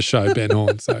nicknames. Friend of the show, Ben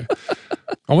Horn. So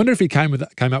I wonder if he came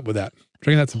up with that. Do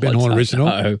you reckon that's a Ben Horn original?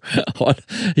 No.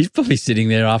 He's probably sitting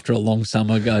there after a long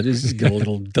summer going, this has got a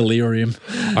little delirium.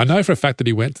 I know for a fact that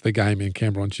he went to the game in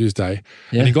Canberra on Tuesday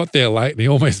and he got there late and he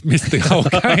almost missed the whole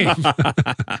game.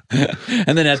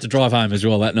 And then had to drive home as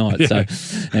well that night. Yeah.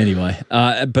 So anyway,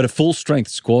 but a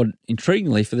full-strength squad,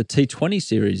 intriguingly, for the T20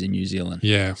 series in New Zealand.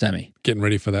 Yeah. Sammy. Getting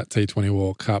ready for that T20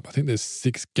 World Cup. I think there's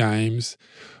 6 games.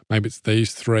 Maybe it's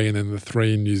these 3 and then the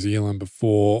 3 in New Zealand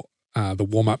before the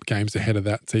warm-up games ahead of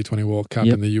that T20 World Cup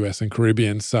in the US and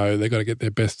Caribbean. So they've got to get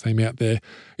their best team out there.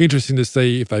 Interesting to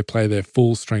see if they play their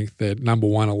full strength, their number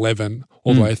 1 11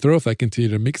 all the way through, if they continue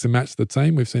to mix and match the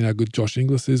team. We've seen how good Josh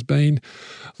Inglis has been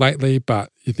lately,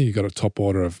 but you think you've got a top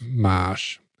order of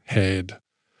Marsh, Head,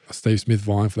 Steve Smith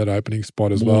vying for that opening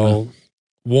spot as well.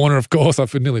 Warner, of course. I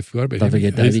nearly forgot about him. Don't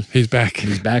forget Davey. He's back.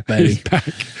 He's back, baby. He's back.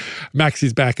 Max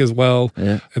is back as well.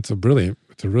 Yeah. It's a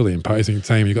really imposing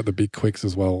team. You've got the big quicks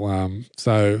as well. And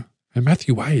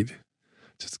Matthew Wade,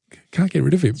 just can't get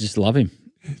rid of him. Just love him.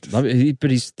 But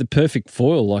he's the perfect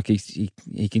foil. Like he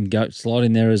can go slide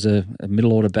in there as a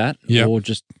middle order bat or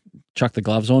just chuck the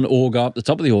gloves on or go up the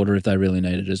top of the order if they really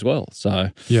need it as well.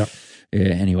 So,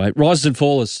 anyway, risers and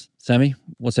fallers. Sammy,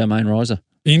 what's our main riser?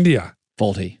 India.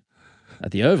 Faulty. At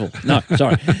the Oval. No,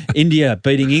 sorry. India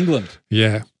beating England.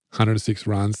 Yeah. 106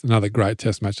 runs. Another great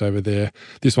test match over there.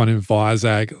 This one in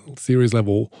Vizag, series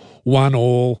level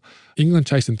 1-all. England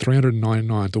chasing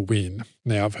 399 to win.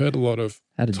 Now, I've heard a lot of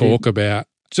talk about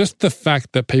just the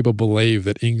fact that people believe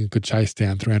that England could chase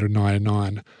down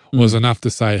 399 was enough to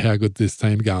say how good this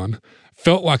team going.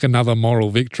 Felt like another moral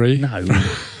victory. No,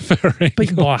 for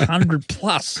beaten by England. 100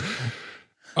 plus.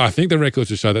 I think the records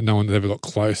just show that no one ever got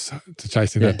close to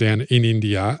chasing that down in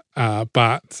India,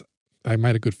 but they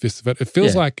made a good fist of it. It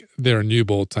feels like they're a new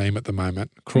ball team at the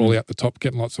moment. Crawley up the top,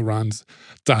 getting lots of runs.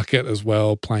 Duckett as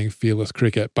well, playing fearless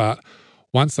cricket. But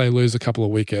once they lose a couple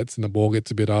of wickets and the ball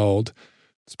gets a bit old,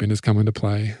 spinners come into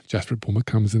play. Jasper Puma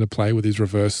comes into play with his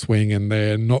reverse swing, and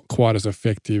they're not quite as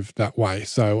effective that way.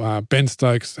 So Ben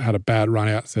Stokes had a bad run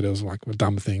out, said it was like a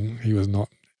dumb thing. He was not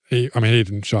 – he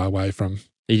didn't shy away from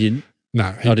 – He didn't? No.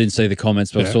 I didn't see the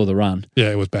comments, but I saw the run.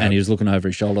 Yeah, it was bad. And he was looking over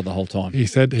his shoulder the whole time. He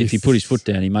said if he put his foot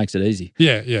down, he makes it easy.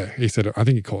 Yeah. He said, I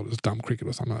think he called it dumb cricket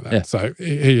or something like that. Yeah. So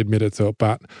he admitted to it,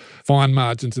 but fine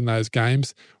margins in those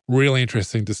games. Really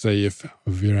interesting to see if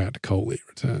Virat Kohli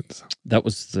returns. That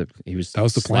was the plan.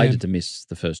 Slated to miss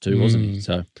the first two, wasn't he?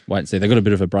 So wait and see. They got a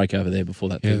bit of a break over there before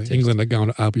that. Yeah, England are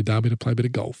going to Abu Dhabi to play a bit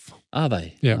of golf. Are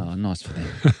they? Yeah. Oh, nice for them.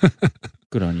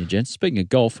 Good on you, gents. Speaking of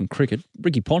golf and cricket,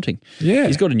 Ricky Ponting. Yeah.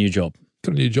 He's got a new job.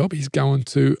 He's going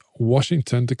to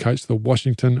Washington to coach the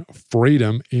Washington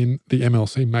Freedom in the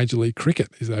MLC Major League Cricket.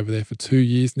 He's over there for 2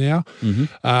 years now.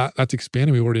 That's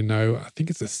expanding. We already know, I think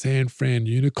it's the San Fran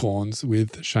Unicorns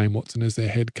with Shane Watson as their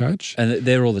head coach. And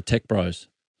they're all the tech bros.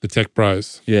 The tech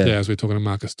bros. Yeah. As we were talking to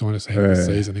Marcus Stoinis ahead of the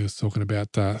season, he was talking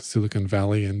about Silicon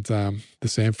Valley and the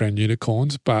San Fran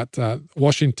Unicorns. But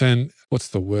Washington, what's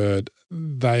the word?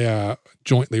 They are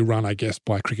jointly run, I guess,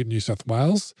 by Cricket New South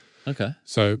Wales. Okay.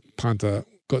 So punter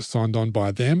got signed on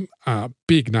by them.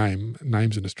 Big names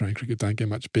in Australian cricket don't get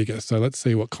much bigger. So let's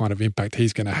see what kind of impact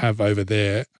he's going to have over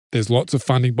there. There's lots of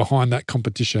funding behind that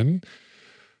competition.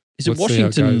 Is it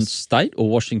Washington State or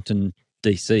Washington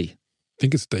DC? I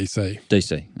think it's DC.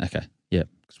 DC, okay. Yeah,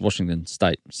 it's Washington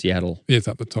State, Seattle. Yeah, it's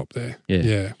up the top there.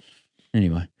 Yeah.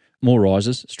 Anyway, more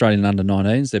rises. Australian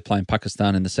under-19s. They're playing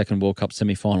Pakistan in the second World Cup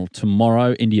semi-final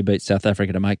tomorrow. India beat South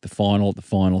Africa to make the final. The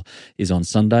final is on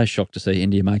Sunday. Shocked to see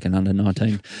India make an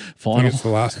under-19 final. I think it's the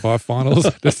last 5 finals.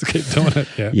 Just to keep doing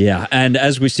it. Yeah, and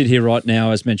as we sit here right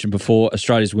now, as mentioned before,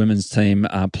 Australia's women's team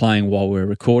are playing while we're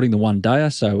recording the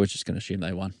one-dayer, so we're just going to assume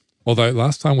they won. Although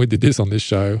last time we did this on this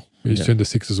show, we assumed the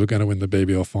Sixers were going to win the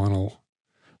BBL final.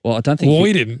 Well, I don't think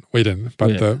we didn't.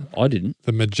 But I didn't.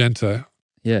 The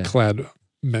magenta-clad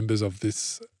members of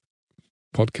this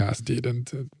podcast did.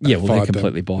 And they're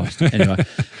completely biased. Anyway,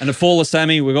 and a faller,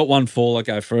 Sammy. We've got one faller.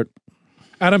 Go for it.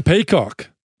 Adam Peacock.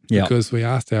 Yeah. Because we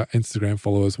asked our Instagram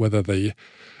followers whether the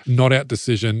not-out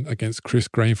decision against Chris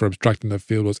Green for obstructing the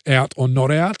field was out or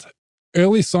not out.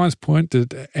 Early signs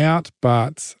pointed out,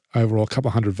 but overall, a couple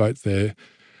of hundred votes there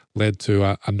led to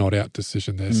a not-out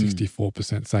decision there,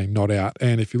 64% saying not out.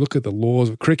 And if you look at the laws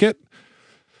of cricket,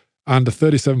 under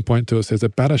 37.2, it says a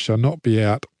batter shall not be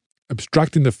out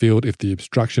obstructing the field if the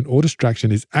obstruction or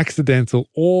distraction is accidental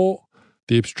or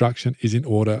the obstruction is in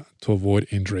order to avoid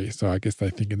injury. So I guess they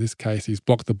think in this case he's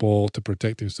blocked the ball to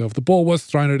protect himself. The ball was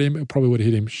thrown at him. It probably would have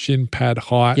hit him shin pad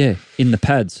height. Yeah, in the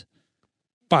pads.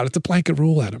 But it's a blanket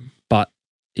rule, Adam. But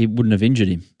it wouldn't have injured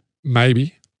him.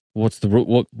 Maybe. What's the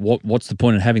what's the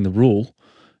point of having the rule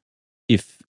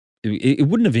if it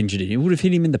wouldn't have injured him? It would have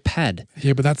hit him in the pad.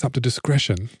 Yeah, but that's up to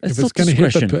discretion. If it's going to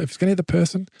hit the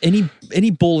person, any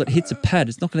ball that hits a pad,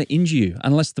 it's not going to injure you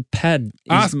unless the pad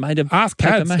is made of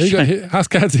paper mache.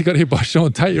 Ask Cads. He got hit by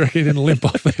Sean Tate. You reckon he didn't limp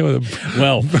off there with him?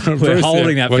 Well, we're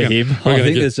holding that for him. I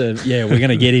think we're going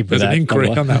to get him for that. There's an inquiry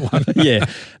on that one. Yeah,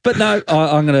 but no,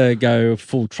 I'm going to go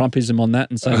full Trumpism on that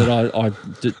and say that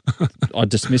I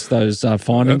dismiss those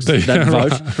findings, that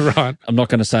vote. Right. I'm not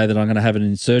going to say that I'm going to have an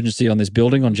insurgency on this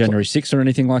building on January 6th or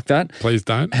anything like that. Please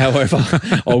don't. However,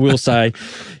 I will say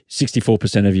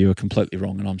 64% of you are completely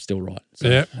wrong and I'm still right. So,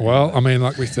 yeah, well, I mean,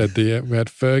 like we said, we had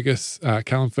Fergus,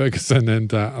 Callum Ferguson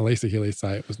and Elisa Healy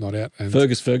say it was not out. And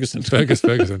Fergus Ferguson.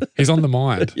 He's on the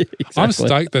mind. Yeah, exactly. I'm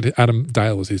stoked that Adam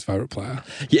Dale was his favourite player.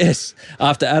 Yes,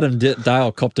 after Adam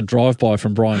Dale copped a drive-by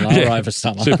from Brian Lara over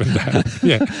summer. Chip and Dale.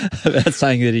 Yeah. About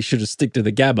saying that he should have stick to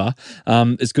the Gabba.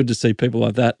 It's good to see people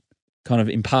like that kind of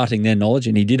imparting their knowledge,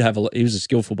 and he was a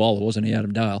skillful bowler, wasn't he,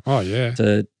 Adam Dale? Oh, yeah.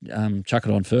 To chuck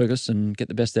it on Fergus and get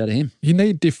the best out of him. You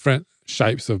need different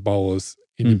shapes of bowlers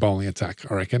in your bowling attack,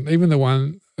 I reckon. Even the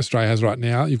one Australia has right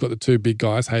now, you've got the two big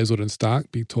guys, Hazelwood and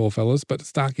Stark, big tall fellas, but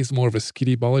Stark is more of a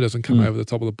skiddy bowler. He doesn't come over the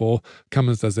top of the ball.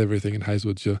 Cummins does everything, and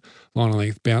Hazelwood's your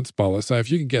line-length bounce bowler. So if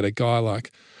you can get a guy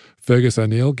like Fergus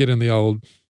O'Neill, get in the old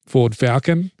Ford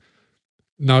Falcon,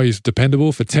 know he's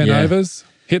dependable for 10 overs,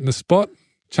 hitting the spot,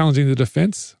 challenging the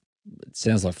defence. It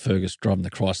sounds like Fergus driving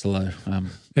the Chrysler.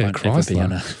 Won't Chrysler. ever be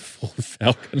on a Ford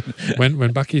Falcon.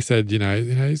 when Bucky said,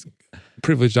 he's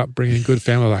privileged upbringing, good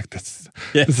family, like this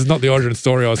is not the origin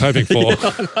story I was hoping for.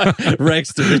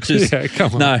 Rags to riches. Yeah,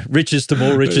 come on. No, riches to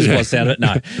more riches by the sound of it.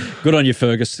 No, good on you,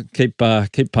 Fergus. Keep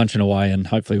punching away, and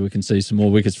hopefully we can see some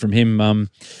more wickets from him.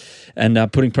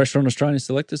 And putting pressure on Australian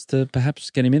selectors to perhaps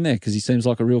get him in there because he seems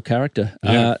like a real character.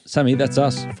 Yeah. Sammy, that's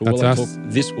us for Willow Talk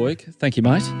this week. Thank you,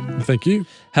 mate. Thank you.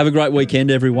 Have a great weekend,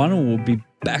 everyone, and we'll be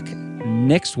back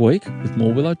next week with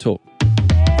more Willow Talk.